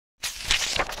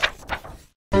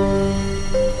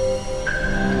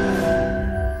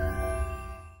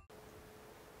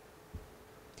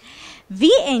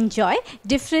enjoy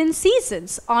different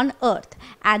seasons on Earth,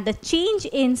 and the change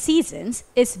in seasons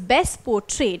is best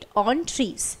portrayed on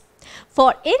trees.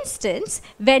 For instance,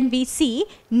 when we see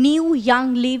new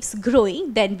young leaves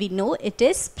growing, then we know it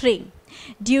is spring.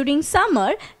 During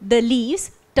summer, the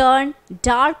leaves turn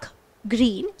dark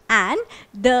green and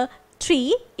the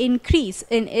tree increase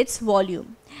in its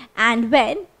volume. And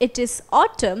when it is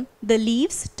autumn, the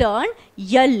leaves turn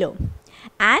yellow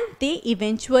and they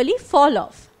eventually fall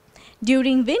off.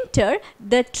 During winter,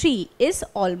 the tree is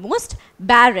almost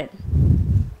barren.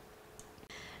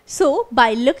 So,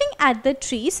 by looking at the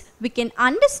trees, we can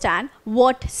understand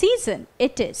what season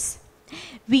it is.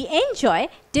 We enjoy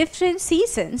different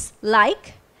seasons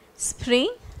like spring,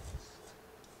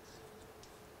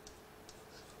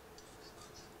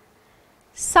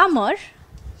 summer,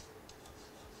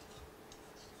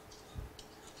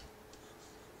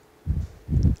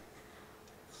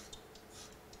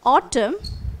 autumn,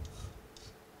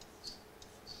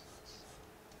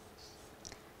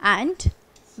 and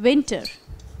winter.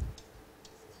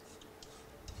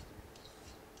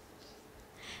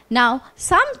 Now,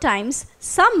 sometimes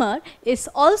summer is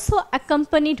also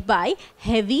accompanied by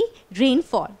heavy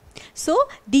rainfall. So,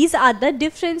 these are the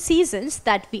different seasons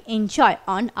that we enjoy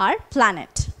on our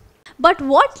planet. But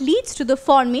what leads to the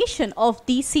formation of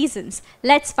these seasons?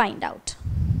 Let's find out.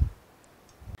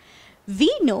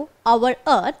 We know our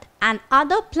Earth and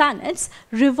other planets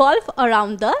revolve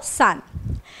around the Sun.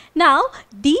 Now,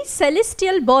 these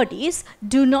celestial bodies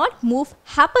do not move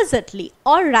haphazardly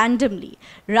or randomly.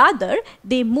 Rather,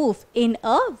 they move in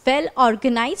a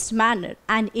well-organized manner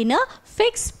and in a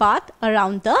fixed path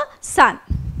around the Sun.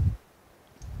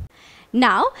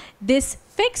 Now, this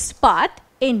fixed path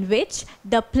in which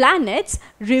the planets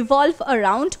revolve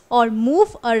around or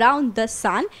move around the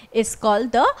Sun is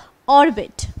called the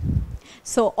orbit.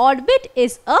 So, orbit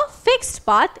is a fixed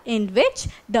path in which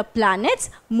the planets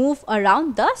move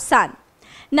around the Sun.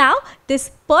 Now,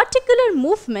 this particular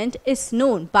movement is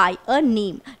known by a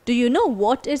name. Do you know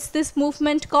what is this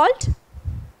movement called?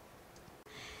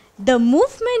 The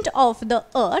movement of the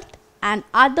Earth and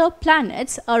other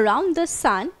planets around the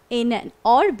Sun in an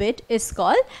orbit is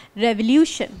called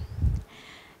revolution.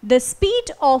 The speed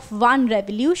of one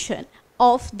revolution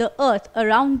of the Earth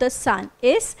around the Sun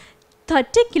is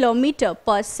 30 km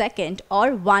per second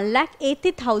or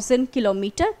 1,80,000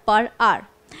 km per hour.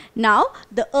 Now,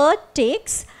 the Earth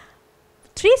takes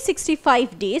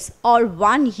 365 days or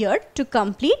 1 year to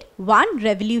complete one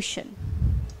revolution.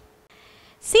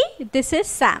 See, this is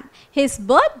Sam. His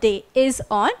birthday is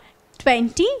on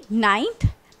 29th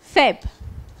Feb.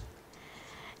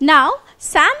 Now,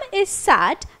 Sam is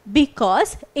sad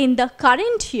because in the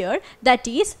current year, that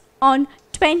is on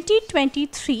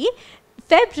 2023,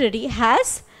 February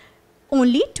has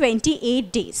only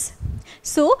 28 days.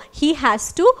 So, he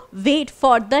has to wait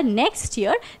for the next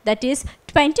year, that is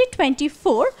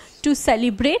 2024, to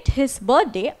celebrate his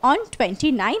birthday on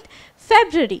 29th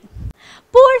February.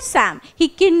 Poor Sam, he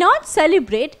cannot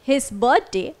celebrate his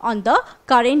birthday on the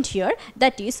current year,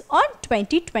 that is on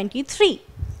 2023.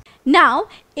 Now,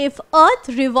 if Earth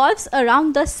revolves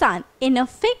around the Sun in a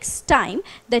fixed time,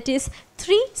 that is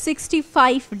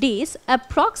 365 days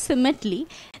approximately,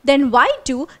 then why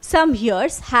do some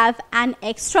years have an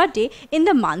extra day in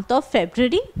the month of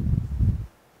February?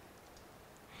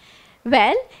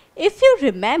 Well, if you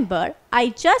remember, I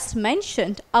just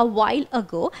mentioned a while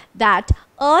ago that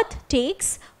Earth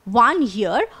takes 1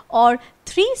 year or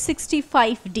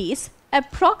 365 days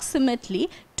approximately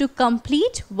to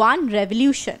complete one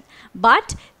revolution.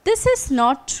 But this is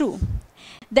not true.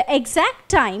 The exact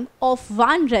time of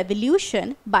one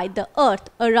revolution by the Earth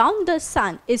around the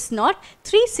Sun is not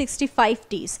 365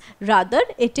 days. Rather,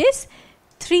 it is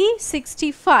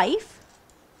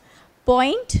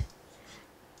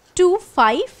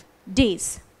 365.25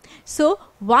 days. So,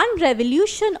 one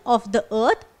revolution of the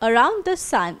Earth around the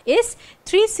Sun is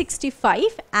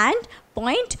 365 and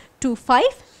 0.25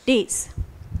 days.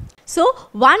 So,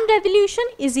 one revolution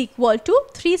is equal to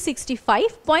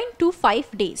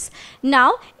 365.25 days.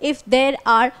 Now, if there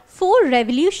are 4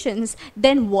 revolutions,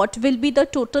 then what will be the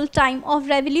total time of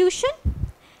revolution?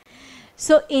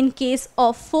 So, in case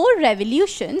of 4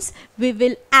 revolutions, we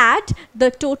will add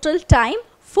the total time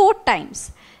 4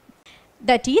 times.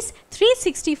 That is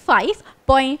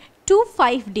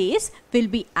 365.25 days will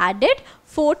be added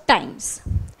 4 times.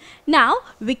 Now,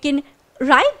 we can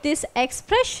write this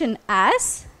expression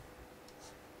as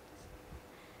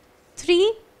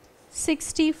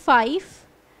 365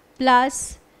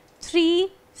 plus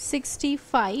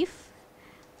 365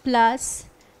 plus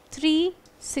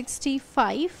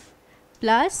 365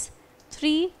 plus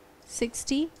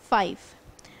 365.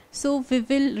 So we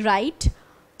will write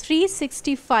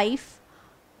 365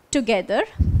 together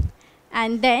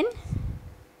and then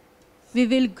we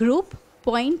will group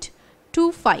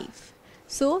 0.25.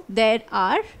 So there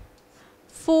are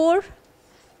 4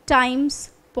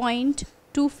 times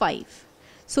 0.25.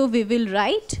 So we will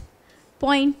write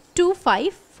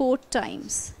 0.25 4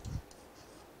 times.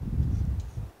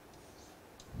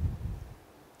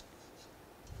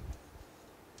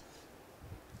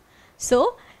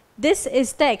 So this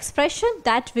is the expression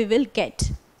that we will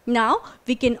get. Now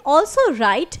we can also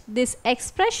write this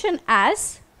expression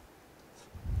as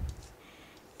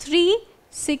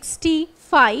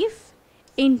 365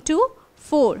 into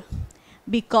 4,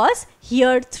 because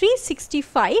here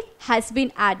 365 has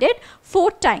been added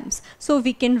 4 times. So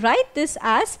we can write this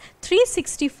as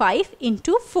 365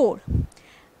 into 4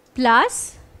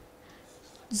 plus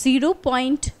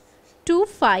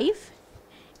 0.25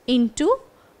 into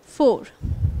 4.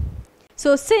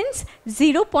 So since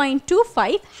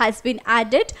 0.25 has been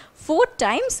added 4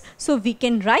 times, so we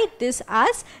can write this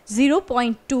as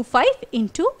 0.25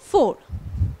 into 4.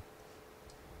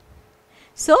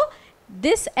 So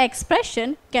this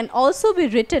expression can also be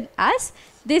written as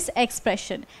this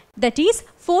expression, that is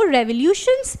 4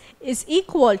 revolutions is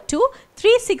equal to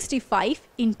 365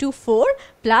 into 4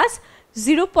 plus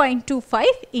 0.25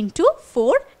 into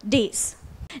 4 days.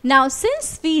 Now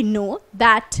since we know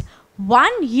that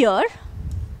 1 year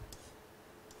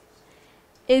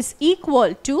is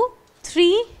equal to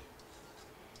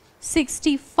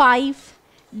 365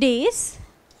 days,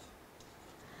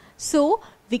 so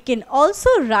we can also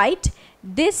write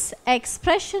this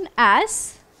expression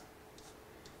as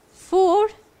 4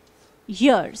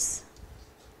 years.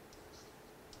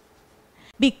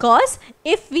 Because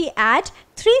if we add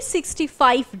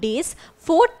 365 days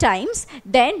 4 times,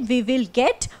 then we will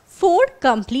get 4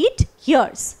 complete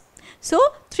years.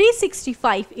 So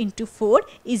 365 into 4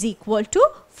 is equal to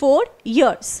 4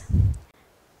 years.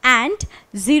 And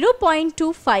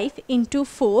 0.25 into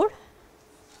 4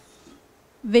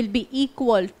 will be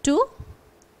equal to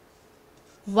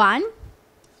 1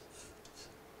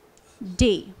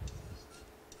 day.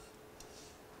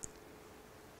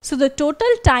 So the total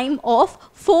time of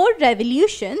 4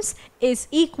 revolutions is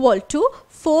equal to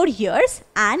 4 years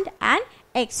and an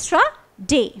extra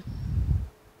day.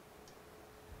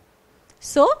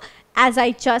 So as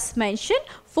I just mentioned,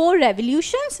 4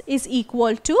 revolutions is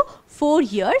equal to 4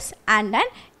 years and an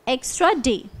extra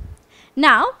day.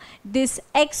 Now this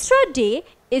extra day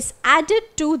is added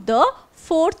to the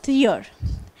 4th year,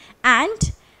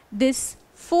 and this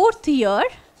 4th year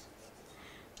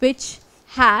which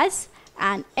has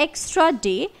an extra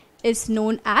day is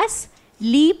known as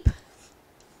leap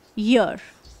year.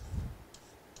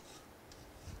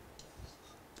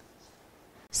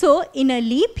 So in a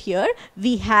leap year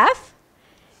we have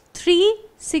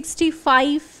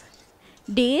 365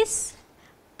 days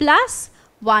plus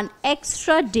 1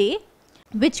 extra day,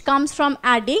 which comes from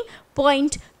adding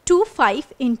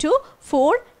 0.25 into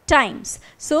 4 times.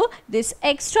 So this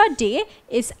extra day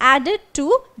is added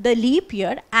to the leap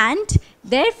year, and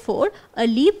therefore a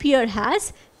leap year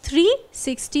has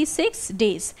 366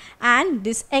 days, and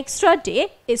this extra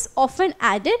day is often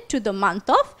added to the month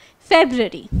of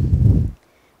February.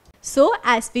 So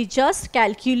as we just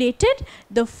calculated,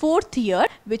 the 4th year,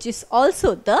 which is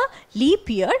also the leap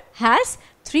year, has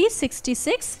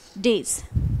 366 days.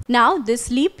 Now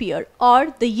this leap year,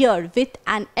 or the year with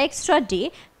an extra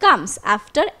day, comes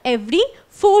after every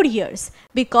 4 years,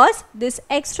 because this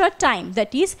extra time,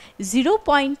 that is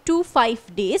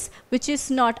 0.25 days, which is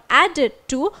not added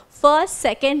to 1st,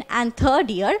 2nd and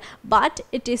 3rd year, but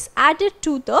it is added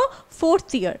to the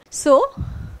 4th year. So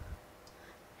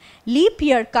leap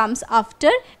year comes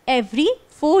after every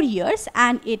 4 years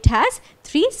and it has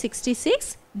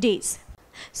 366 days.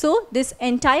 So this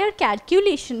entire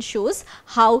calculation shows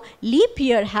how leap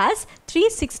year has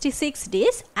 366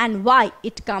 days and why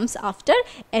it comes after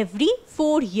every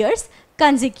 4 years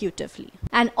consecutively.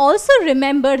 And also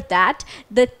remember that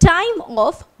the time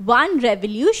of one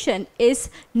revolution is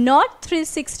not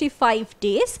 365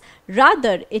 days,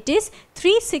 rather it is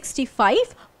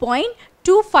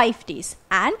 365.25 days,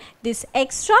 and this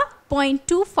extra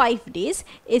 0.25 days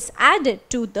is added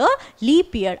to the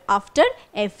leap year after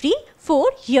every 4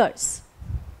 years.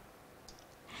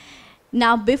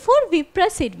 Now before we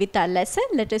proceed with our lesson,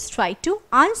 let us try to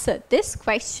answer this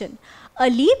question. A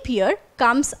leap year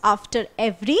comes after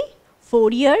every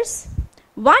 4 years,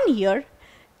 1 year,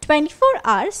 24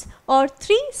 hours or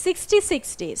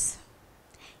 366 days.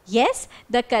 Yes,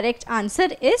 the correct answer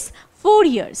is 4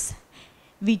 years.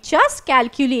 we just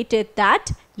calculated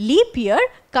that leap year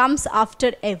comes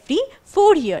after every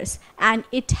 4 years and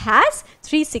it has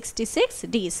 366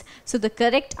 days. So the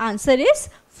correct answer is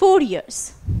 4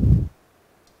 years.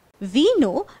 We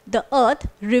know the earth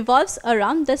revolves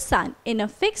around the sun in a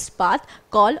fixed path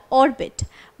called orbit.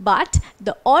 But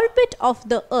the orbit of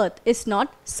the earth is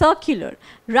not circular.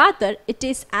 Rather, it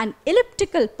is an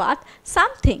elliptical path,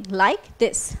 something like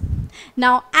this.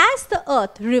 Now, as the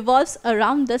earth revolves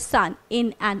around the sun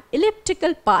in an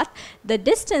elliptical path, the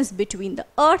distance between the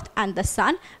earth and the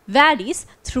sun varies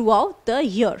throughout the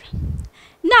year.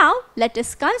 Now, let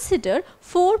us consider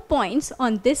 4 points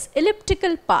on this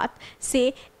elliptical path,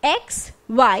 say x,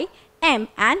 y, m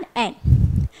and n.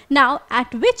 Now,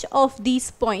 at which of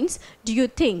these points do you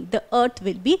think the earth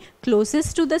will be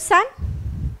closest to the sun?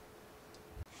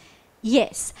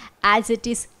 Yes, as it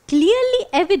is clearly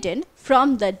evident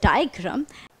from the diagram,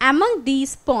 among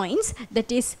these points,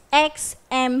 that is x,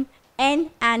 m,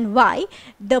 n and y,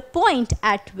 the point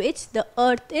at which the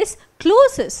earth is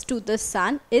closest to the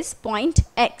sun is point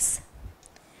x.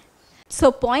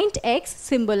 So point x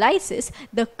symbolizes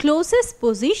the closest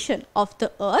position of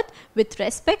the earth with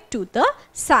respect to the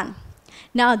sun.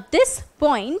 Now this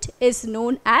point is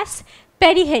known as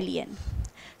perihelion.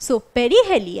 So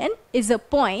perihelion is a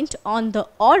point on the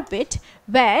orbit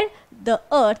where the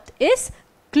earth is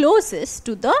closest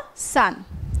to the sun.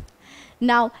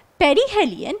 Now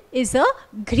perihelion is a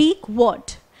Greek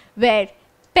word where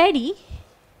peri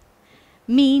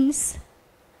means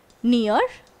near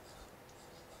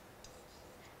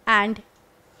and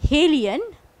helion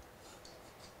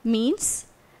means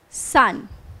sun.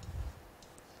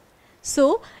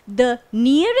 So the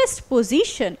nearest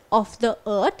position of the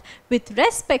earth with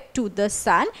respect to the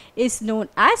sun is known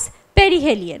as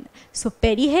perihelion. So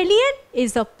perihelion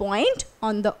is a point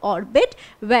on the orbit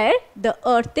where the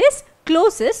earth is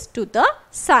closest to the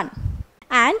sun,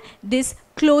 and this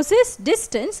closest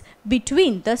distance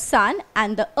between the sun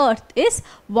and the earth is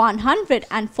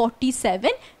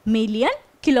 147 million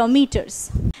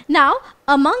kilometers. Now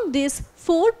among these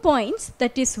 4 points,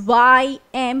 that is y,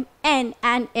 m, n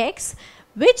and x,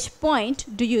 which point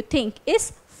do you think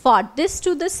is farthest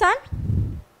to the sun?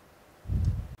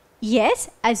 Yes,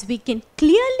 as we can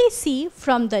clearly see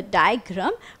from the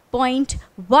diagram, point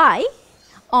y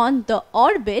on the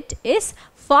orbit is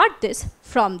farthest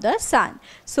from the sun.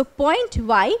 So point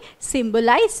y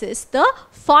symbolizes the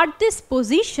farthest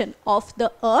position of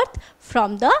the earth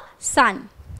from the sun.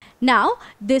 Now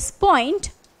this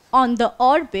point on the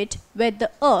orbit where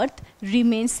the earth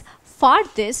remains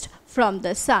farthest from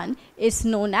the sun is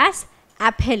known as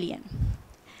aphelion.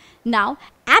 Now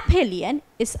aphelion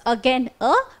is again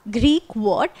a Greek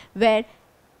word where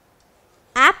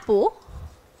apo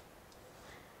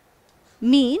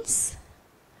means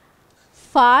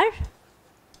far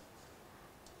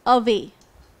away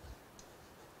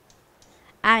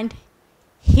and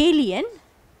helion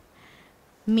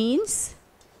means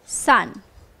sun.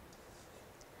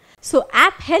 So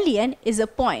aphelion is a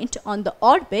point on the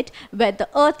orbit where the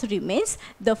earth remains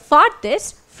the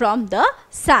farthest from the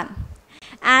sun,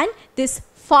 and this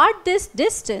farthest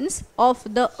distance of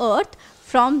the earth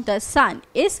from the sun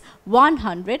is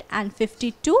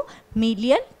 152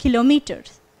 million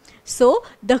kilometers. So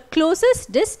the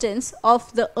closest distance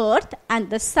of the earth and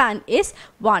the sun is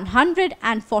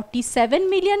 147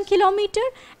 million kilometer,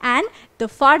 and the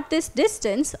farthest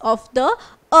distance of the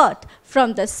earth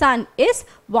from the sun is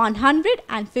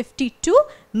 152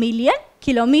 million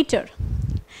kilometer.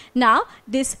 Now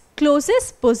this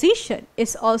closest position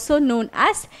is also known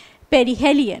as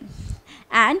perihelion,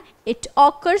 and it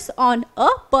occurs on a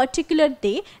particular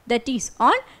day, that is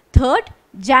on 3rd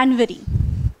January,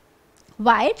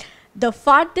 while the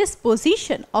farthest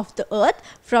position of the earth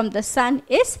from the sun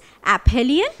is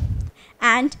aphelion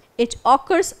and it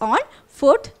occurs on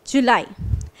 4th July.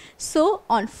 So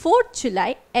on 4th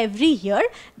July every year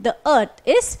the earth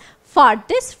is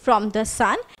farthest from the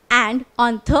sun, and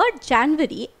on 3rd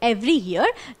January every year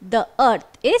the earth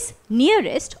is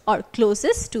nearest or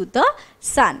closest to the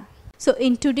sun. So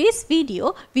in today's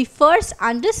video, we first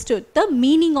understood the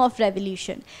meaning of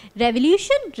revolution.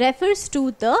 Revolution refers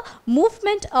to the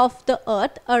movement of the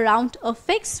earth around a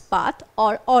fixed path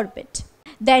or orbit.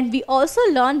 Then we also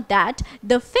learned that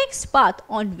the fixed path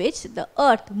on which the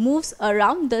earth moves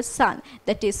around the sun,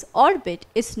 that is orbit,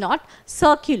 is not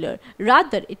circular,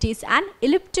 rather it is an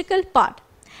elliptical path.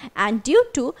 And due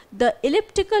to the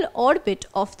elliptical orbit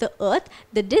of the earth,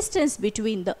 the distance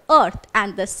between the earth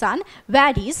and the sun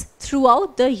varies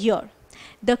throughout the year.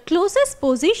 The closest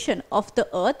position of the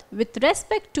earth with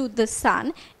respect to the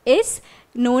sun is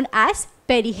known as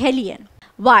perihelion,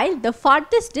 while the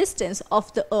farthest distance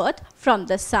of the Earth from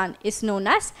the Sun is known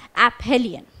as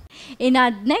Aphelion. In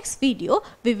our next video,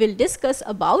 we will discuss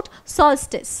about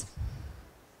solstice.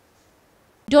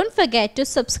 Don't forget to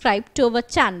subscribe to our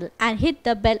channel and hit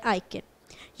the bell icon.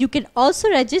 You can also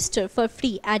register for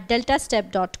free at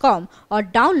DeltaStep.com or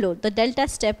download the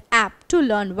DeltaStep app to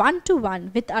learn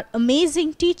one-to-one with our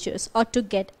amazing teachers or to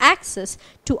get access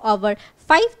to our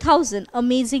 5,000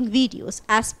 amazing videos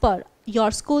as per your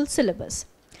school syllabus.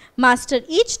 Master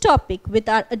each topic with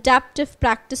our adaptive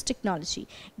practice technology.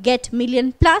 Get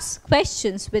million-plus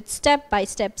questions with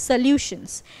step-by-step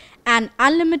solutions and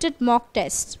unlimited mock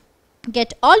tests.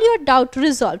 Get all your doubt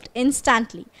resolved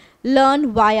instantly.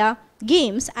 Learn via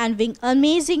games and win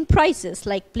amazing prizes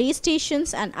like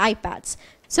PlayStations and iPads.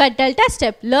 So at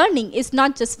DeltaStep, learning is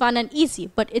not just fun and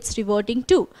easy, but it's rewarding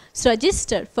too. So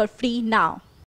register for free now.